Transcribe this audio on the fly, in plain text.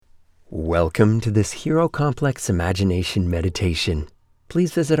Welcome to this Hero Complex Imagination Meditation.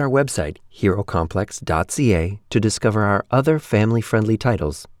 Please visit our website, herocomplex.ca, to discover our other family-friendly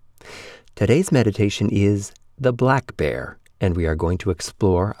titles. Today's meditation is The Black Bear, and we are going to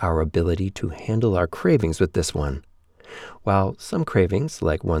explore our ability to handle our cravings with this one. While some cravings,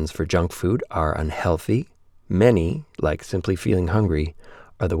 like ones for junk food, are unhealthy, many, like simply feeling hungry,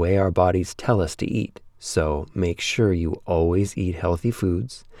 are the way our bodies tell us to eat. So make sure you always eat healthy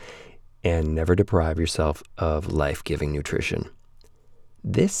foods and never deprive yourself of life-giving nutrition.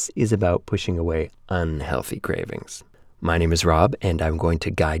 This is about pushing away unhealthy cravings. My name is Rob, and I'm going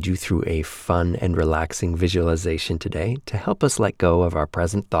to guide you through a fun and relaxing visualization today to help us let go of our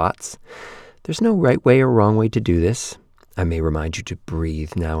present thoughts. There's no right way or wrong way to do this. I may remind you to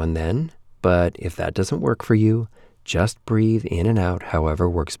breathe now and then, but if that doesn't work for you, just breathe in and out however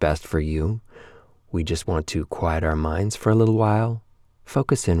works best for you. We just want to quiet our minds for a little while,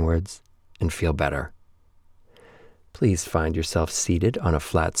 focus inwards, and feel better. Please find yourself seated on a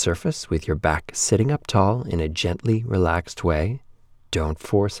flat surface with your back sitting up tall in a gently relaxed way. Don't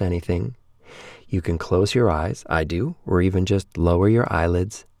force anything. You can close your eyes, I do, or even just lower your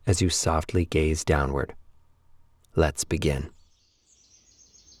eyelids as you softly gaze downward. Let's begin.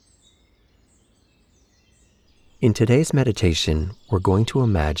 In today's meditation, we're going to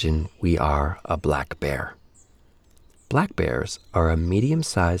imagine we are a black bear. Black bears are a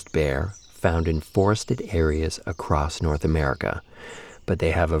medium-sized bear found in forested areas across North America, but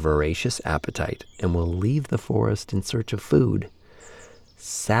they have a voracious appetite and will leave the forest in search of food.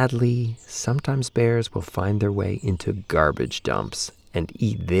 Sadly, sometimes bears will find their way into garbage dumps and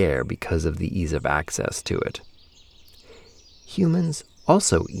eat there because of the ease of access to it. Humans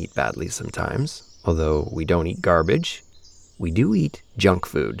also eat badly sometimes. Although we don't eat garbage, we do eat junk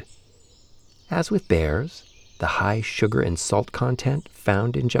food. As with bears, the high sugar and salt content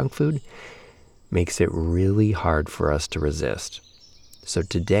found in junk food makes it really hard for us to resist. So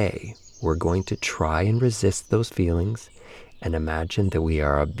today, we're going to try and resist those feelings and imagine that we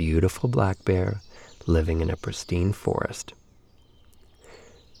are a beautiful black bear living in a pristine forest.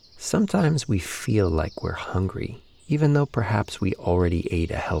 Sometimes we feel like we're hungry, even though perhaps we already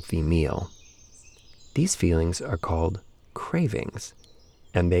ate a healthy meal. These feelings are called cravings,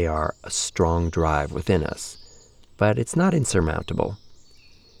 and they are a strong drive within us, but it's not insurmountable.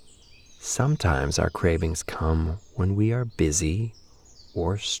 Sometimes our cravings come when we are busy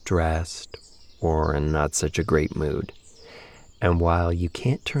or stressed or in not such a great mood. And while you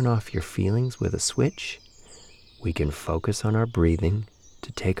can't turn off your feelings with a switch, we can focus on our breathing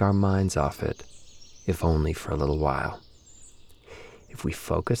to take our minds off it, if only for a little while. If we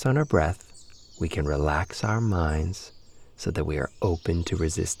focus on our breath, we can relax our minds so that we are open to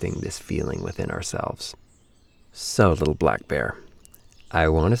resisting this feeling within ourselves. So, little black bear, I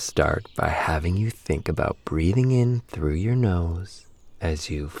want to start by having you think about breathing in through your nose as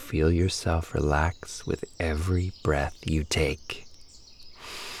you feel yourself relax with every breath you take.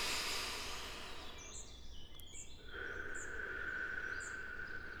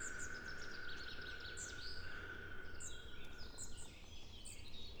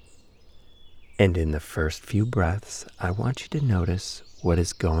 And in the first few breaths, I want you to notice what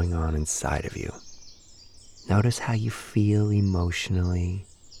is going on inside of you. Notice how you feel emotionally,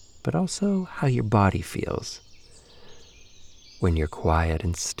 but also how your body feels. When you're quiet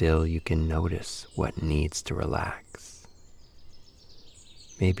and still, you can notice what needs to relax.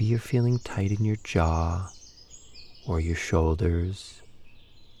 Maybe you're feeling tight in your jaw, or your shoulders,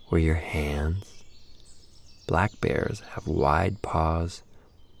 or your hands. Black bears have wide paws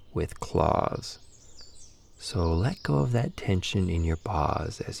with claws. So let go of that tension in your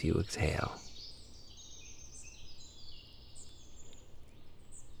paws as you exhale.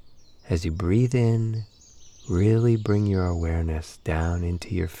 As you breathe in, really bring your awareness down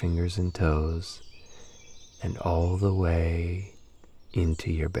into your fingers and toes and all the way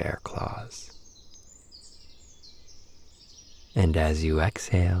into your bear claws. And as you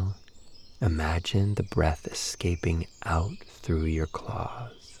exhale, imagine the breath escaping out through your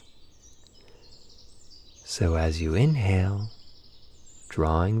claws. So as you inhale,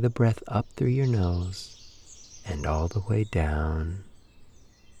 drawing the breath up through your nose and all the way down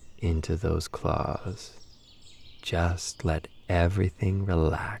into those claws, just let everything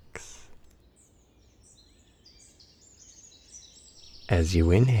relax. As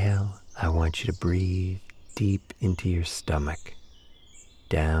you inhale, I want you to breathe deep into your stomach,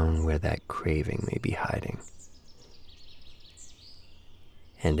 down where that craving may be hiding.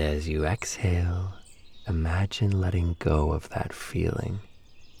 And as you exhale, imagine letting go of that feeling,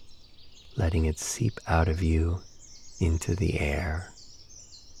 letting it seep out of you into the air.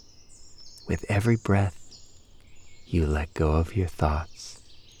 With every breath, you let go of your thoughts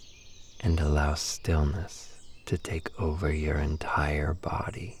and allow stillness to take over your entire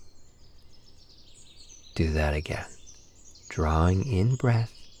body. Do that again, drawing in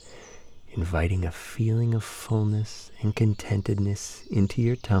breath, inviting a feeling of fullness and contentedness into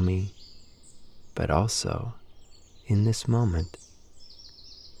your tummy, but also in this moment.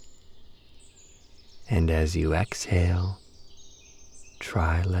 And as you exhale,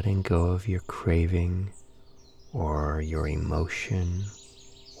 try letting go of your craving or your emotion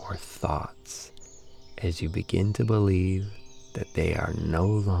or thoughts as you begin to believe that they are no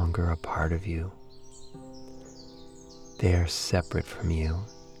longer a part of you. They are separate from you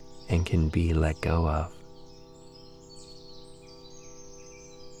and can be let go of.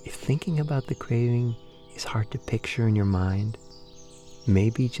 If thinking about the craving is hard to picture in your mind,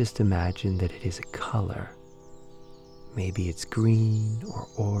 maybe just imagine that it is a color. Maybe it's green or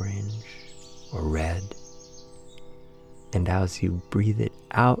orange or red. And as you breathe it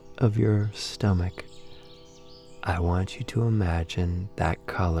out of your stomach, I want you to imagine that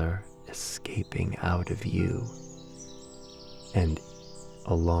color escaping out of you. And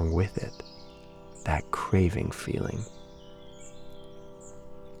along with it, that craving feeling.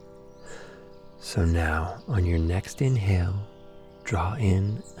 So now, on your next inhale, draw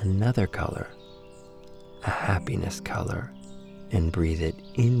in another color, a happiness color, and breathe it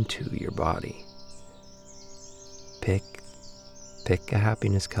into your body. Pick a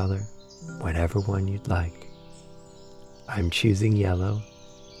happiness color, whatever one you'd like. I'm choosing yellow,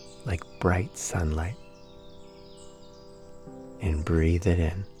 like bright sunlight. And breathe it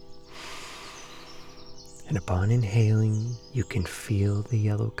in. And upon inhaling, you can feel the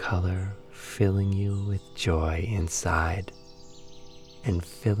yellow color filling you with joy inside and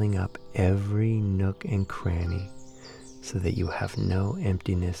filling up every nook and cranny so that you have no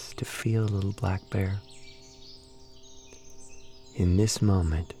emptiness to feel, little black bear. In this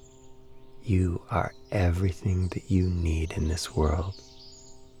moment, you are everything that you need in this world.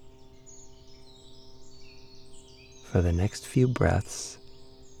 For the next few breaths,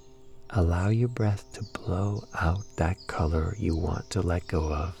 allow your breath to blow out that color you want to let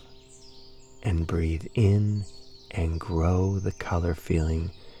go of, and breathe in and grow the color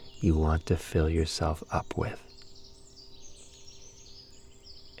feeling you want to fill yourself up with.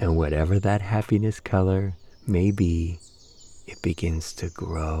 And whatever that happiness color may be, it begins to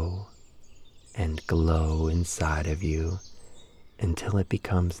grow and glow inside of you until it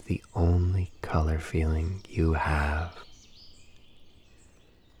becomes the only color feeling you have.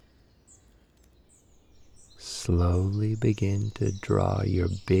 Slowly begin to draw your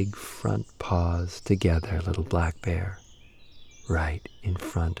big front paws together, little black bear, right in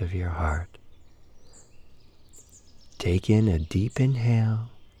front of your heart. Take in a deep inhale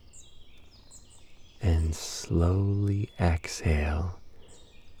and slowly exhale.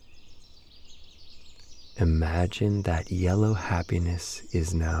 Imagine that yellow happiness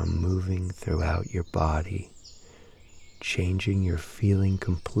is now moving throughout your body, changing your feeling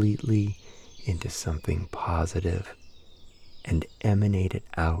completely into something positive, and emanate it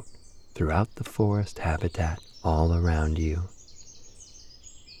out throughout the forest habitat all around you,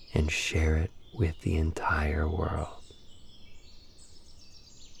 and share it with the entire world.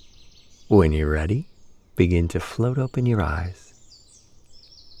 When you're ready, begin to float open your eyes.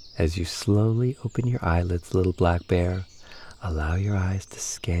 As you slowly open your eyelids, little black bear, allow your eyes to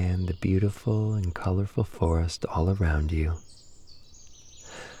scan the beautiful and colorful forest all around you.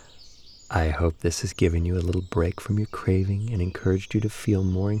 I hope this has given you a little break from your craving and encouraged you to feel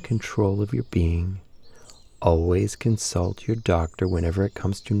more in control of your being. Always consult your doctor whenever it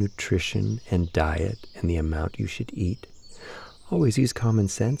comes to nutrition and diet and the amount you should eat. Always use common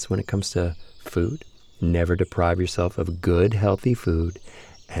sense when it comes to food. Never deprive yourself of good, healthy food,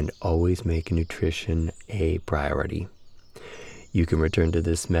 and always make nutrition a priority. You can return to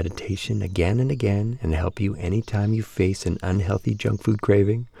this meditation again and again and help you anytime you face an unhealthy junk food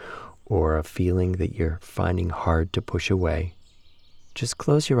craving or a feeling that you're finding hard to push away. Just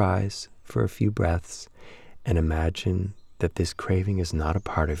close your eyes for a few breaths and imagine that this craving is not a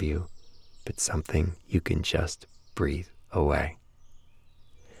part of you, but something you can just breathe away.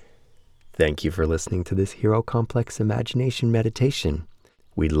 Thank you for listening to this Hero Complex Imagination Meditation.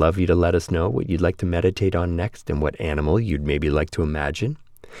 We'd love you to let us know what you'd like to meditate on next and what animal you'd maybe like to imagine.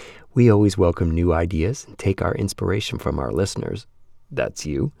 We always welcome new ideas and take our inspiration from our listeners. That's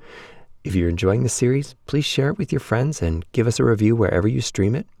you. If you're enjoying the series, please share it with your friends and give us a review wherever you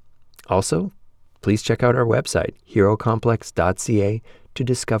stream it. Also, please check out our website, herocomplex.ca, to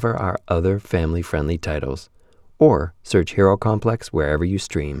discover our other family-friendly titles, or search Hero Complex wherever you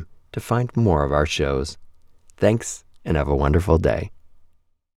stream. to find more of our shows. Thanks, and have a wonderful day.